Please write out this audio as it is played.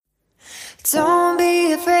Don't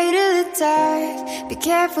be afraid of the dark. Be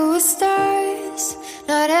careful with stars.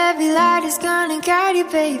 Not every light is gonna guide you,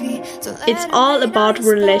 baby. It's all about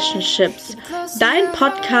relationships. Dein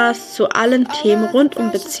Podcast zu allen Themen rund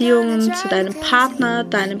um Beziehungen zu deinem Partner,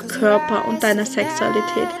 deinem Körper und deiner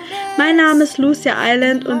Sexualität. Mein Name ist Lucia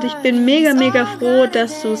Island und ich bin mega froh,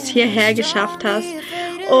 dass du es hierher geschafft hast.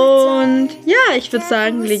 Und ja, ich würde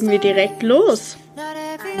sagen, legen wir direkt los.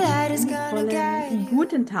 Einen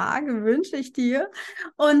guten Tag wünsche ich dir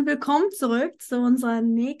und willkommen zurück zu unserer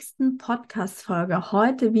nächsten Podcast-Folge.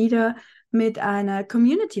 Heute wieder mit einer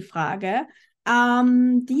Community-Frage,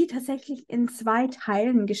 die tatsächlich in 2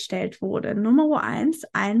 Teilen gestellt wurde. Nummer 1,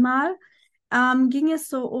 einmal ging es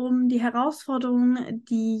so um die Herausforderungen,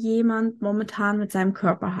 die jemand momentan mit seinem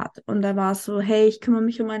Körper hat. Und da war es so, hey, ich kümmere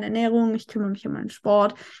mich um meine Ernährung, ich kümmere mich um meinen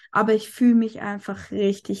Sport, aber ich fühle mich einfach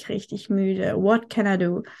richtig müde. What can I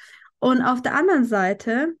do? Und auf der anderen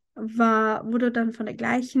Seite wurde dann von der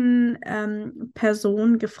gleichen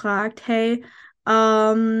Person gefragt, hey,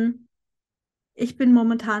 ich bin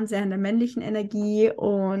momentan sehr in der männlichen Energie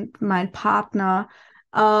und mein Partner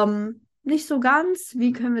nicht so ganz.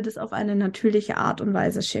 Wie können wir das auf eine natürliche Art und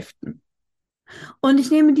Weise shiften? Und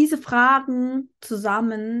ich nehme diese Fragen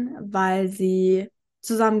zusammen, weil sie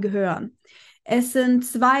zusammengehören. Es sind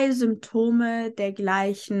 2 Symptome des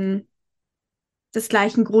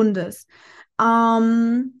gleichen Grundes.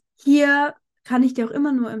 Hier kann ich dir auch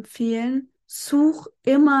immer nur empfehlen, such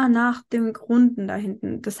immer nach dem Gründen da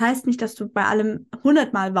hinten. Das heißt nicht, dass du bei allem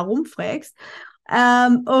 100-mal warum fragst.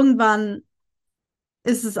 Irgendwann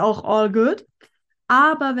ist es auch all good.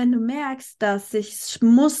 Aber wenn du merkst, dass sich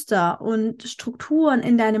Muster und Strukturen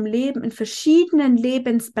in deinem Leben in verschiedenen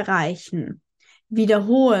Lebensbereichen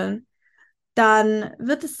wiederholen, dann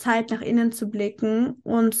wird es Zeit, nach innen zu blicken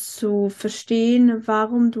und zu verstehen,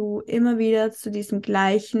 warum du immer wieder zu diesen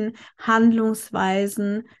gleichen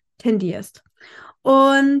Handlungsweisen tendierst.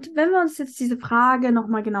 Und wenn wir uns jetzt diese Frage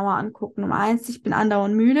nochmal genauer angucken, Nummer 1, ich bin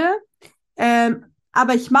andauernd müde,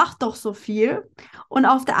 aber ich mache doch so viel. Und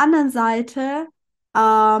auf der anderen Seite,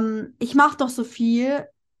 ich mache doch so viel,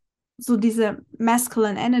 so diese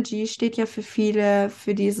Masculine Energy steht ja für viele,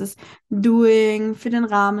 für dieses Doing, für den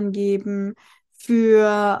Rahmen geben,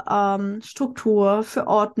 für Struktur, für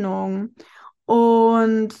Ordnung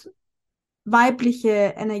und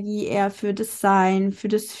weibliche Energie eher für das Sein, für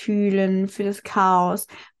das Fühlen, für das Chaos.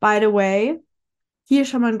 By the way, hier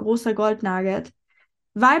schon mal ein großer Goldnugget.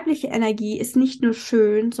 Weibliche Energie ist nicht nur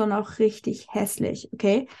schön, sondern auch richtig hässlich,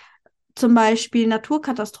 okay? Zum Beispiel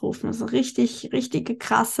Naturkatastrophen, das ist richtige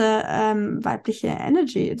krasse weibliche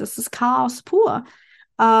Energy. Das ist Chaos pur.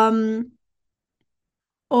 Und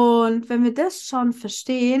wenn wir das schon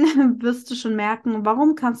verstehen, wirst du schon merken,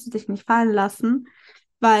 warum kannst du dich nicht fallen lassen?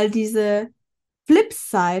 Weil diese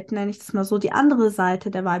Flipside, nenne ich das mal so, die andere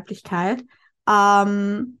Seite der Weiblichkeit,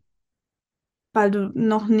 weil du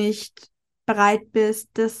noch nicht bereit bist,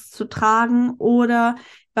 das zu tragen oder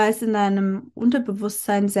weil es in deinem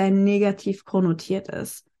Unterbewusstsein sehr negativ konnotiert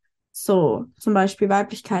ist. So, zum Beispiel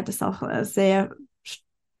Weiblichkeit ist auch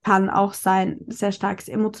kann auch sein, sehr starkes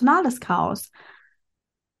emotionales Chaos.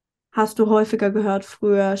 Hast du häufiger gehört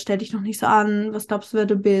früher, stell dich noch nicht so an, was glaubst du, wer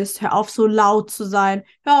du bist? Hör auf, so laut zu sein,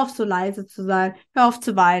 hör auf, so leise zu sein, hör auf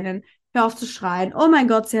zu weinen, hör auf zu schreien. Oh mein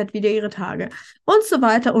Gott, sie hat wieder ihre Tage. Und so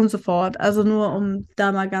weiter und so fort. Also nur, um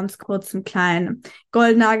da mal ganz kurz einen kleinen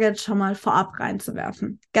Gold Nugget schon mal vorab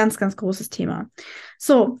reinzuwerfen. Ganz großes Thema.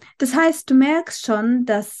 So, das heißt, du merkst schon,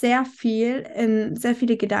 dass sehr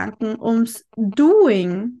viele Gedanken ums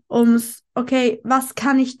Doing, okay, was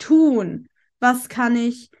kann ich tun? Was kann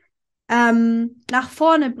ich nach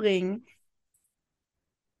vorne bringen.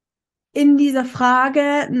 In dieser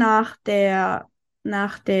Frage nach der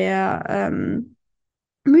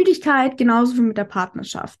Müdigkeit, genauso wie mit der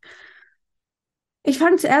Partnerschaft. Ich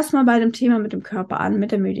fange zuerst mal bei dem Thema mit dem Körper an,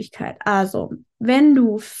 mit der Müdigkeit. Also, wenn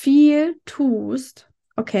du viel tust,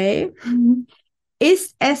 okay,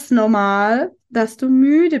 ist es normal, dass du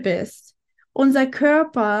müde bist. Unser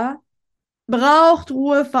Körper braucht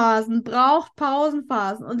Ruhephasen, braucht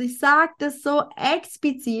Pausenphasen. Und ich sage das so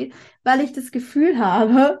explizit, weil ich das Gefühl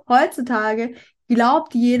habe, heutzutage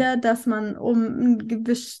glaubt jeder, dass man, um ein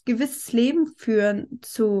gewisses Leben führen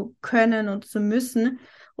zu können und zu müssen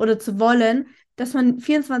oder zu wollen, dass man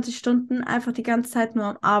 24 Stunden einfach die ganze Zeit nur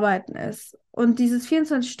am Arbeiten ist. Und dieses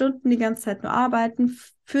 24 Stunden die ganze Zeit nur arbeiten,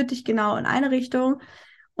 führt dich genau in eine Richtung.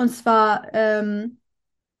 Und zwar in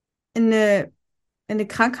eine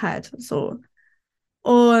Krankheit, so.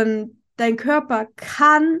 Und dein Körper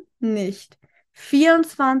kann nicht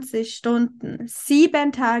 24 Stunden,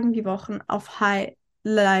 7 Tagen die Woche auf High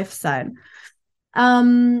Life sein.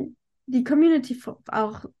 die Community,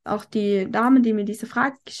 auch die Dame, die mir diese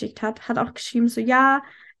Frage geschickt hat auch geschrieben, so ja,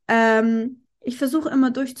 ich versuche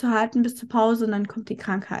immer durchzuhalten bis zur Pause und dann kommt die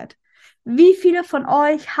Krankheit. Wie viele von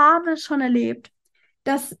euch haben es schon erlebt,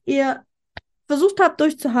 dass ihr versucht habt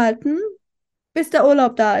durchzuhalten, bis der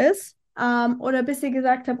Urlaub da ist, oder bis ihr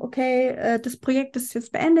gesagt habt, okay, das Projekt ist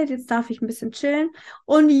jetzt beendet, jetzt darf ich ein bisschen chillen.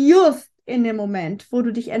 Und just in dem Moment, wo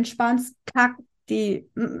du dich entspannst,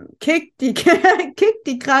 kickt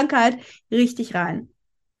die Krankheit richtig rein.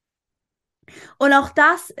 Und auch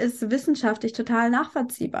das ist wissenschaftlich total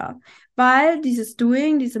nachvollziehbar, weil dieses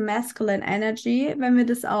Doing, diese Masculine Energy, wenn wir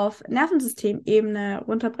das auf Nervensystemebene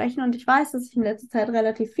runterbrechen, und ich weiß, dass ich in letzter Zeit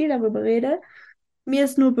relativ viel darüber rede, mir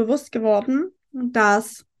ist nur bewusst geworden,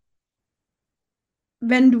 dass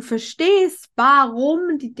wenn du verstehst,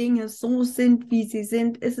 warum die Dinge so sind, wie sie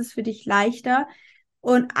sind, ist es für dich leichter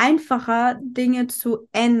und einfacher, Dinge zu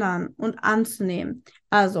ändern und anzunehmen.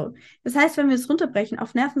 Also, das heißt, wenn wir es runterbrechen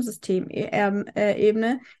auf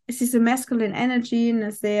Nervensystem-Ebene, ist diese Masculine Energy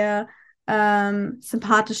eine sehr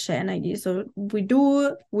sympathische Energie. So,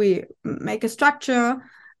 we make a structure,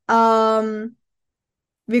 wir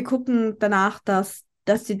gucken danach, dass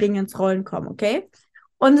die Dinge ins Rollen kommen, okay?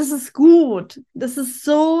 Und es ist gut. Das ist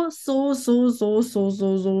so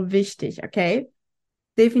wichtig, okay?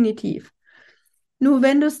 Definitiv. Nur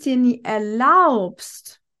wenn du es dir nie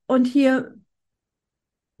erlaubst, und hier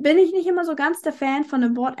bin ich nicht immer so ganz der Fan von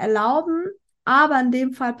dem Wort erlauben, aber in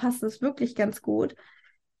dem Fall passt es wirklich ganz gut,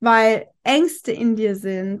 weil Ängste in dir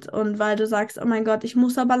sind und weil du sagst, oh mein Gott, ich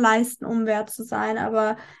muss aber leisten, um wert zu sein.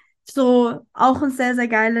 Aber so auch ein sehr, sehr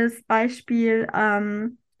geiles Beispiel.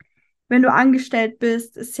 Wenn du angestellt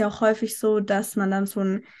bist, ist ja auch häufig so, dass man dann so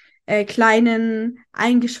einen kleinen,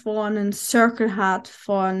 eingeschworenen Circle hat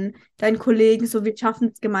von deinen Kollegen, so wir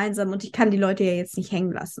schaffen es gemeinsam und ich kann die Leute ja jetzt nicht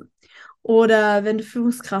hängen lassen. Oder wenn du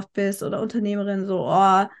Führungskraft bist oder Unternehmerin, so,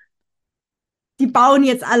 oh, die bauen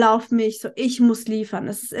jetzt alle auf mich, so ich muss liefern.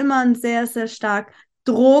 Es ist immer ein sehr, sehr stark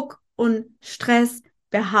Druck und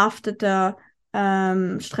stressbehaftete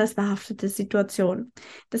Situation.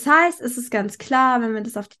 Das heißt, es ist ganz klar, wenn wir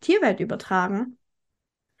das auf die Tierwelt übertragen,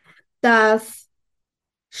 dass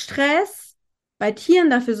Stress bei Tieren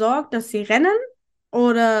dafür sorgt, dass sie rennen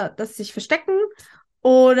oder dass sie sich verstecken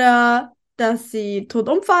oder dass sie tot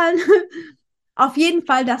umfallen. Auf jeden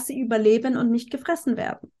Fall, dass sie überleben und nicht gefressen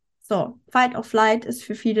werden. So, Fight or Flight ist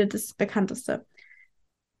für viele das bekannteste.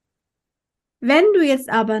 Wenn du jetzt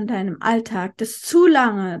aber in deinem Alltag das zu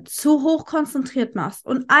lange, zu hoch konzentriert machst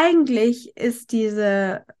und eigentlich ist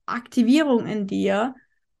diese Aktivierung in dir,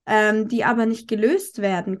 die aber nicht gelöst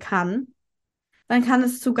werden kann, dann kann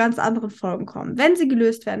es zu ganz anderen Folgen kommen. Wenn sie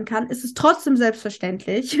gelöst werden kann, ist es trotzdem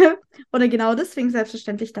selbstverständlich oder genau deswegen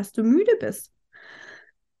selbstverständlich, dass du müde bist,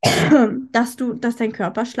 dass dein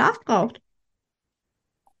Körper Schlaf braucht.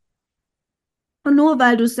 Und nur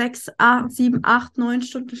weil du 6, 8, 7, 8, 9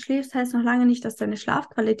 Stunden schläfst, heißt noch lange nicht, dass deine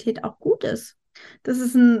Schlafqualität auch gut ist. Das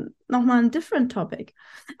ist nochmal ein different topic.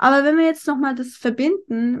 Aber wenn wir jetzt nochmal das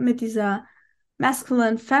verbinden mit dieser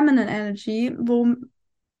masculine, feminine Energy, wo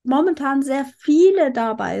momentan sehr viele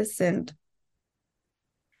dabei sind,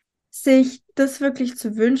 sich das wirklich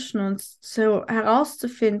zu wünschen und so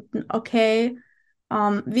herauszufinden, okay,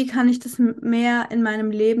 wie kann ich das mehr in meinem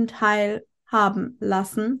Leben teilhaben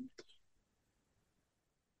lassen,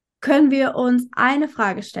 können wir uns eine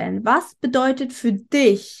Frage stellen. Was bedeutet für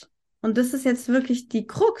dich, und das ist jetzt wirklich die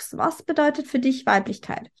Krux, was bedeutet für dich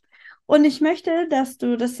Weiblichkeit? Und ich möchte, dass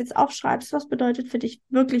du das jetzt aufschreibst, was bedeutet für dich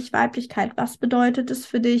wirklich Weiblichkeit? Was bedeutet es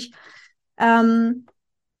für dich,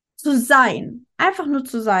 zu sein? Einfach nur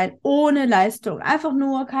zu sein, ohne Leistung. Einfach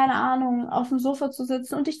nur, keine Ahnung, auf dem Sofa zu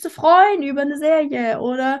sitzen und dich zu freuen über eine Serie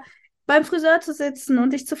oder beim Friseur zu sitzen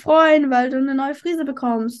und dich zu freuen, weil du eine neue Frise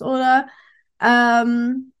bekommst oder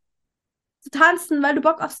zu tanzen, weil du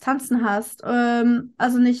Bock aufs Tanzen hast.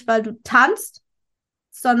 Also nicht, weil du tanzt,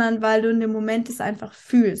 sondern weil du in dem Moment es einfach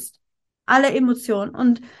fühlst. Alle Emotionen.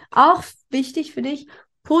 Und auch wichtig für dich,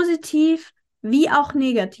 positiv wie auch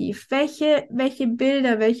negativ. Welche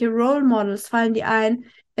Bilder, welche Role Models fallen dir ein,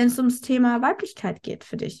 wenn es ums Thema Weiblichkeit geht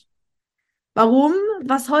für dich? Warum?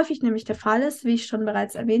 Was häufig nämlich der Fall ist, wie ich schon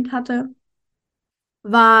bereits erwähnt hatte,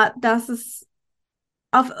 war, dass es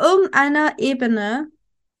auf irgendeiner Ebene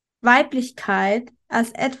Weiblichkeit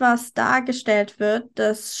als etwas dargestellt wird,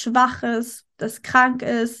 das schwach ist, das krank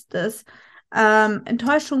ist, das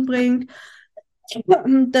Enttäuschung bringt.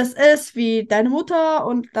 Das ist wie deine Mutter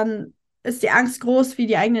und dann ist die Angst groß, wie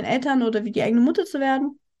die eigenen Eltern oder wie die eigene Mutter zu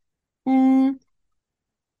werden. Mm,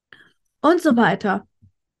 und so weiter.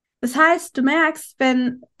 Das heißt, du merkst,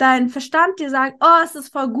 wenn dein Verstand dir sagt, oh, es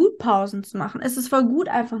ist voll gut, Pausen zu machen, es ist voll gut,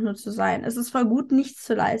 einfach nur zu sein, es ist voll gut, nichts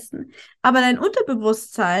zu leisten. Aber dein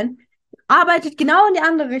Unterbewusstsein arbeitet genau in die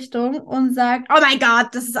andere Richtung und sagt, oh mein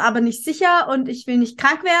Gott, das ist aber nicht sicher und ich will nicht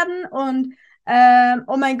krank werden und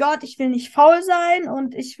oh mein Gott, ich will nicht faul sein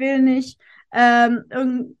und ich will nicht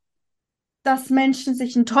dass Menschen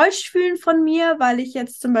sich enttäuscht fühlen von mir, weil ich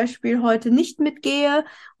jetzt zum Beispiel heute nicht mitgehe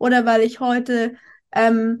oder weil ich heute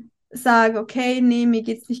sage, okay, nee, mir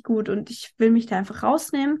geht's nicht gut und ich will mich da einfach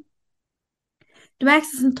rausnehmen. Du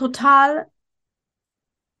merkst, es sind total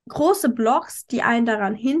große Blocks, die einen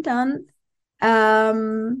daran hindern,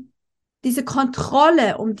 ähm, diese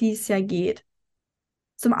Kontrolle, um die es ja geht.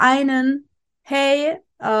 Zum einen, hey,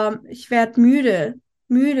 ich werde müde,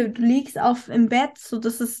 du liegst im Bett, so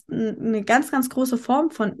das ist eine ganz, ganz große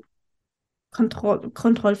Form von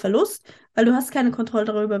Kontrollverlust, weil du hast keine Kontrolle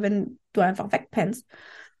darüber, wenn du einfach wegpennst.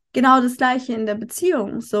 Genau das Gleiche in der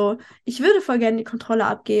Beziehung. So, ich würde voll gerne die Kontrolle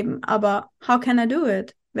abgeben, aber how can I do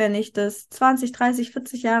it, wenn ich das 20, 30,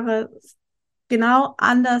 40 Jahre genau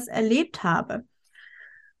anders erlebt habe?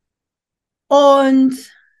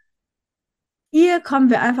 Und hier kommen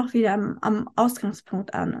wir einfach wieder am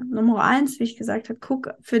Ausgangspunkt an. Nummer eins, wie ich gesagt habe,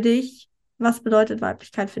 guck für dich, was bedeutet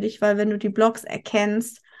Weiblichkeit für dich, weil wenn du die Blocks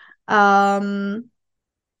erkennst,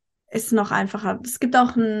 ist noch einfacher. Es gibt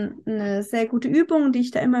auch eine sehr gute Übung, die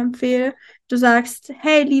ich da immer empfehle. Du sagst,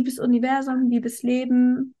 hey, liebes Universum, liebes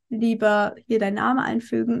Leben, lieber hier deinen Namen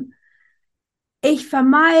einfügen. Ich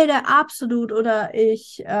vermeide absolut oder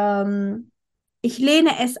ich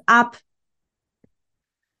lehne es ab,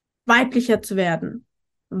 weiblicher zu werden,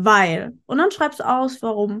 weil. Und dann schreibst du aus,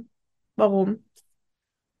 warum. Warum.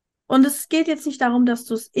 Und es geht jetzt nicht darum, dass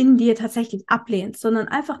du es in dir tatsächlich ablehnst, sondern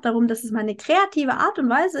einfach darum, dass es mal eine kreative Art und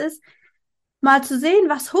Weise ist, mal zu sehen,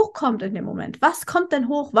 was hochkommt in dem Moment. Was kommt denn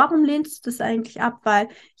hoch? Warum lehnst du das eigentlich ab? Weil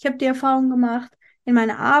ich habe die Erfahrung gemacht in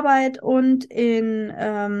meiner Arbeit und in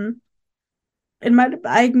meinem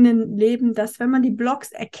eigenen Leben, dass wenn man die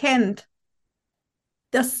Blocks erkennt,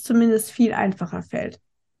 dass es zumindest viel einfacher fällt,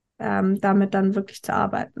 damit dann wirklich zu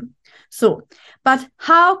arbeiten. So, but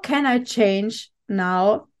how can I change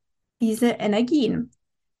now diese Energien?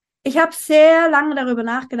 Ich habe sehr lange darüber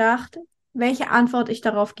nachgedacht, welche Antwort ich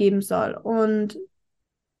darauf geben soll und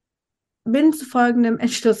bin zu folgendem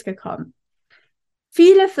Entschluss gekommen.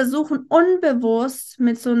 Viele versuchen unbewusst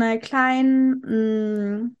mit so einer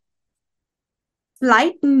kleinen,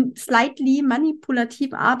 slightly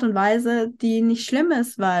manipulativen Art und Weise, die nicht schlimm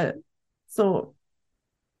ist, weil so,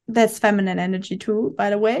 that's feminine energy too, by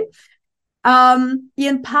the way,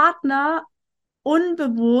 ihren Partner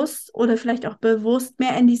unbewusst oder vielleicht auch bewusst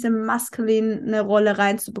mehr in diese maskuline Rolle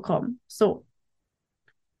reinzubekommen. So.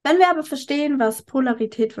 Wenn wir aber verstehen, was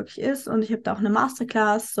Polarität wirklich ist, und ich habe da auch eine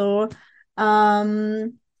Masterclass so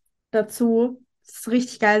ähm, dazu, das ist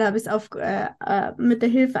richtig geil, da habe ich es mit der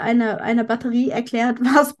Hilfe einer Batterie erklärt,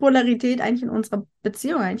 was Polarität eigentlich in unserer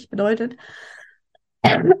Beziehung eigentlich bedeutet.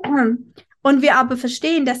 Und wir aber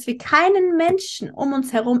verstehen, dass wir keinen Menschen um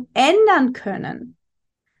uns herum ändern können,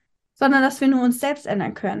 sondern dass wir nur uns selbst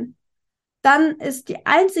ändern können, dann ist die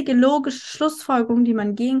einzige logische Schlussfolgerung, die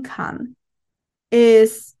man gehen kann,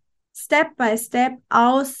 ist Step by Step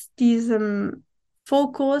aus diesem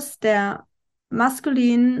Fokus der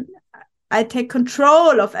maskulinen I take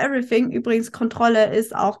control of everything. Übrigens, Kontrolle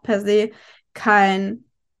ist auch per se kein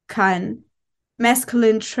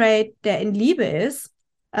masculine Trait, der in Liebe ist.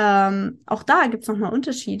 Auch da gibt es nochmal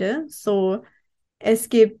Unterschiede. So, es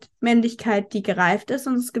gibt Männlichkeit, die gereift ist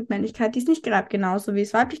und es gibt Männlichkeit, die ist nicht gereift. Genauso wie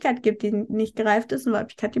es Weiblichkeit gibt, die nicht gereift ist und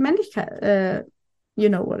Weiblichkeit, die Männlichkeit, you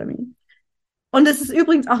know what I mean. Und es ist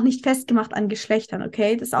übrigens auch nicht festgemacht an Geschlechtern,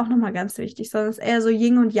 okay? Das ist auch nochmal ganz wichtig, sondern es ist eher so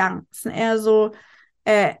Yin und Yang. Es sind eher so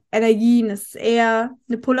Energien, es ist eher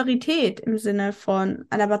eine Polarität im Sinne von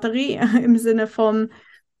einer Batterie, im Sinne vom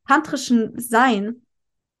tantrischen Sein,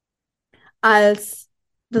 als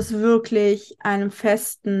das wirklich einem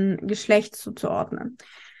festen Geschlecht zuzuordnen.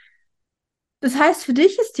 Das heißt, für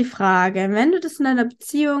dich ist die Frage, wenn du das in deiner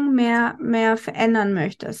Beziehung mehr verändern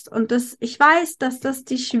möchtest, und ich weiß, dass das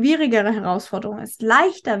die schwierigere Herausforderung ist.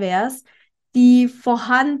 Leichter wäre es, die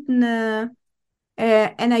vorhandene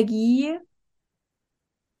Energie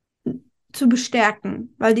zu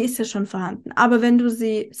bestärken, weil die ist ja schon vorhanden. Aber wenn du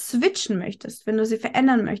sie switchen möchtest, wenn du sie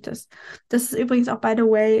verändern möchtest, das ist übrigens auch, by the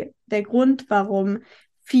way, der Grund, warum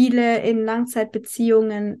viele in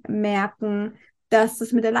Langzeitbeziehungen merken, dass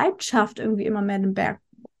es mit der Leidenschaft irgendwie immer mehr den Berg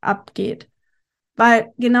abgeht.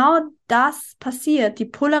 Weil genau das passiert. Die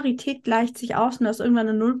Polarität gleicht sich aus und da ist irgendwann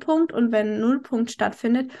ein Nullpunkt. Und wenn ein Nullpunkt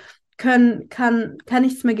stattfindet, kann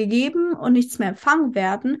nichts mehr gegeben und nichts mehr empfangen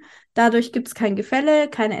werden. Dadurch gibt es kein Gefälle,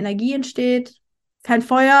 keine Energie entsteht, kein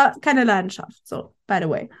Feuer, keine Leidenschaft. So, by the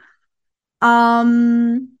way.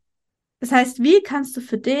 Das heißt, wie kannst du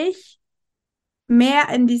für dich mehr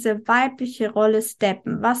in diese weibliche Rolle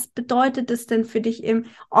steppen? Was bedeutet es denn für dich im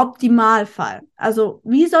Optimalfall? Also,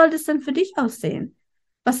 wie soll das denn für dich aussehen?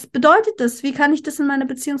 Was bedeutet das? Wie kann ich das in meiner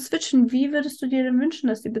Beziehung switchen? Wie würdest du dir denn wünschen,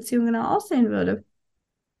 dass die Beziehung genau aussehen würde?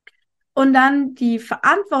 Und dann die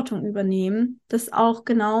Verantwortung übernehmen, das auch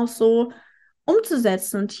genauso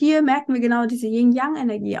umzusetzen. Und hier merken wir genau diese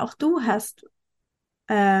Yin-Yang-Energie. Auch du hast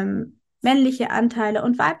männliche Anteile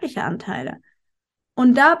und weibliche Anteile.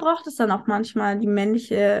 Und da braucht es dann auch manchmal die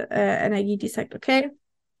männliche Energie, die sagt, okay,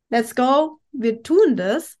 let's go, wir tun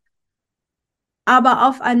das, aber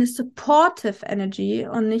auf eine supportive Energy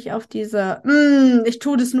und nicht auf diese, ich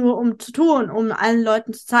tue das nur, um zu tun, um allen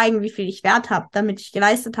Leuten zu zeigen, wie viel ich Wert habe, damit ich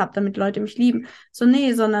geleistet habe, damit Leute mich lieben. So,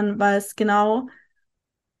 nee, sondern weil es genau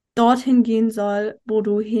dorthin gehen soll, wo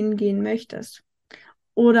du hingehen möchtest.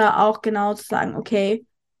 Oder auch genau zu sagen, okay,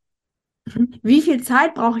 wie viel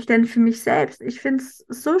Zeit brauche ich denn für mich selbst? Ich finde es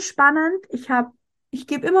so spannend. Ich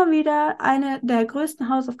gebe immer wieder eine der größten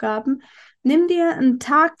Hausaufgaben. Nimm dir einen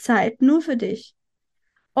Tag Zeit nur für dich.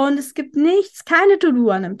 Und es gibt nichts, keine To-Do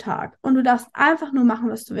an einem Tag. Und du darfst einfach nur machen,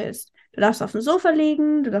 was du willst. Du darfst auf dem Sofa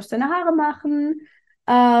liegen, du darfst deine Haare machen,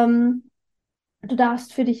 du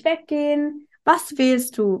darfst für dich weggehen. Was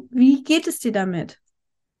wählst du? Wie geht es dir damit?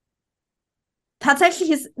 Tatsächlich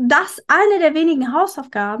ist das eine der wenigen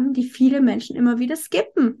Hausaufgaben, die viele Menschen immer wieder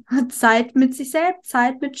skippen. Zeit mit sich selbst,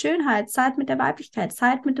 Zeit mit Schönheit, Zeit mit der Weiblichkeit,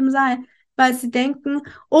 Zeit mit dem Sein, weil sie denken,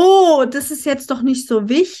 oh, das ist jetzt doch nicht so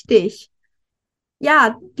wichtig.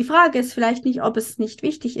 Ja, die Frage ist vielleicht nicht, ob es nicht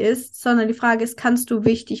wichtig ist, sondern die Frage ist, kannst du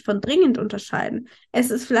wichtig von dringend unterscheiden? Es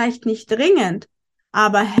ist vielleicht nicht dringend,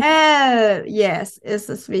 aber hell yes, ist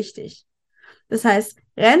es wichtig. Das heißt,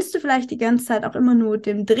 rennst du vielleicht die ganze Zeit auch immer nur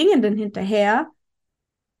dem Dringenden hinterher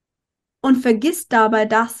und vergisst dabei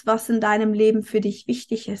das, was in deinem Leben für dich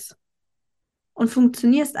wichtig ist. Und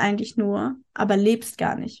funktionierst eigentlich nur, aber lebst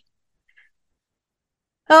gar nicht.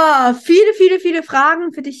 Viele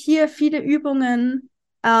Fragen für dich hier, viele Übungen.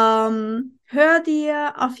 Hör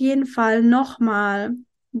dir auf jeden Fall nochmal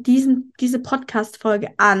diese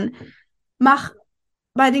Podcast-Folge an. Mach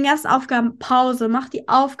bei den ganzen Aufgaben Pause, mach die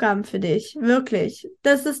Aufgaben für dich, wirklich.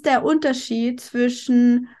 Das ist der Unterschied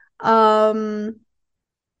zwischen, ich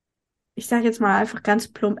sage jetzt mal einfach ganz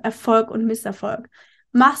plump, Erfolg und Misserfolg.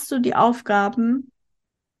 Machst du die Aufgaben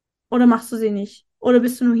oder machst du sie nicht? Oder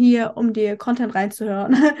bist du nur hier, um dir Content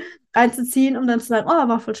reinzuhören, reinzuziehen, um dann zu sagen, oh,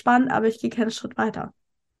 war voll spannend, aber ich gehe keinen Schritt weiter.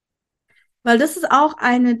 Weil das ist auch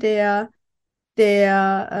eine der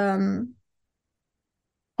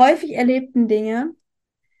häufig erlebten Dinge,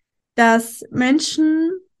 dass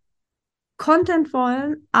Menschen Content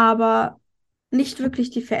wollen, aber nicht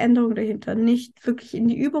wirklich die Veränderung dahinter, nicht wirklich in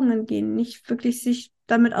die Übungen gehen, nicht wirklich sich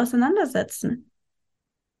damit auseinandersetzen.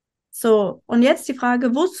 So, und jetzt die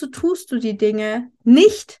Frage, wozu tust du die Dinge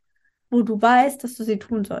nicht, wo du weißt, dass du sie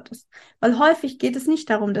tun solltest? Weil häufig geht es nicht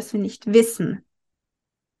darum, dass wir nicht wissen,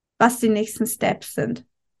 was die nächsten Steps sind,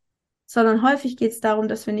 sondern häufig geht es darum,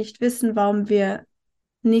 dass wir nicht wissen, warum wir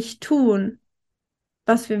nicht tun,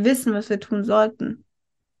 was wir wissen, was wir tun sollten.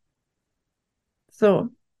 So.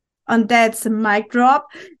 Und that's a mic drop.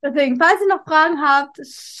 Deswegen, falls ihr noch Fragen habt,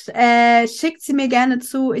 schickt sie mir gerne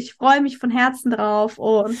zu. Ich freue mich von Herzen drauf.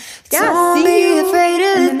 Und ja, see you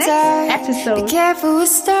in the next episode. Be careful with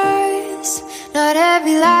stars. Not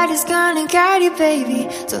every light is gonna guide you, baby.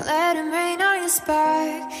 Don't let them rain on your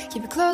spark. Keep it close.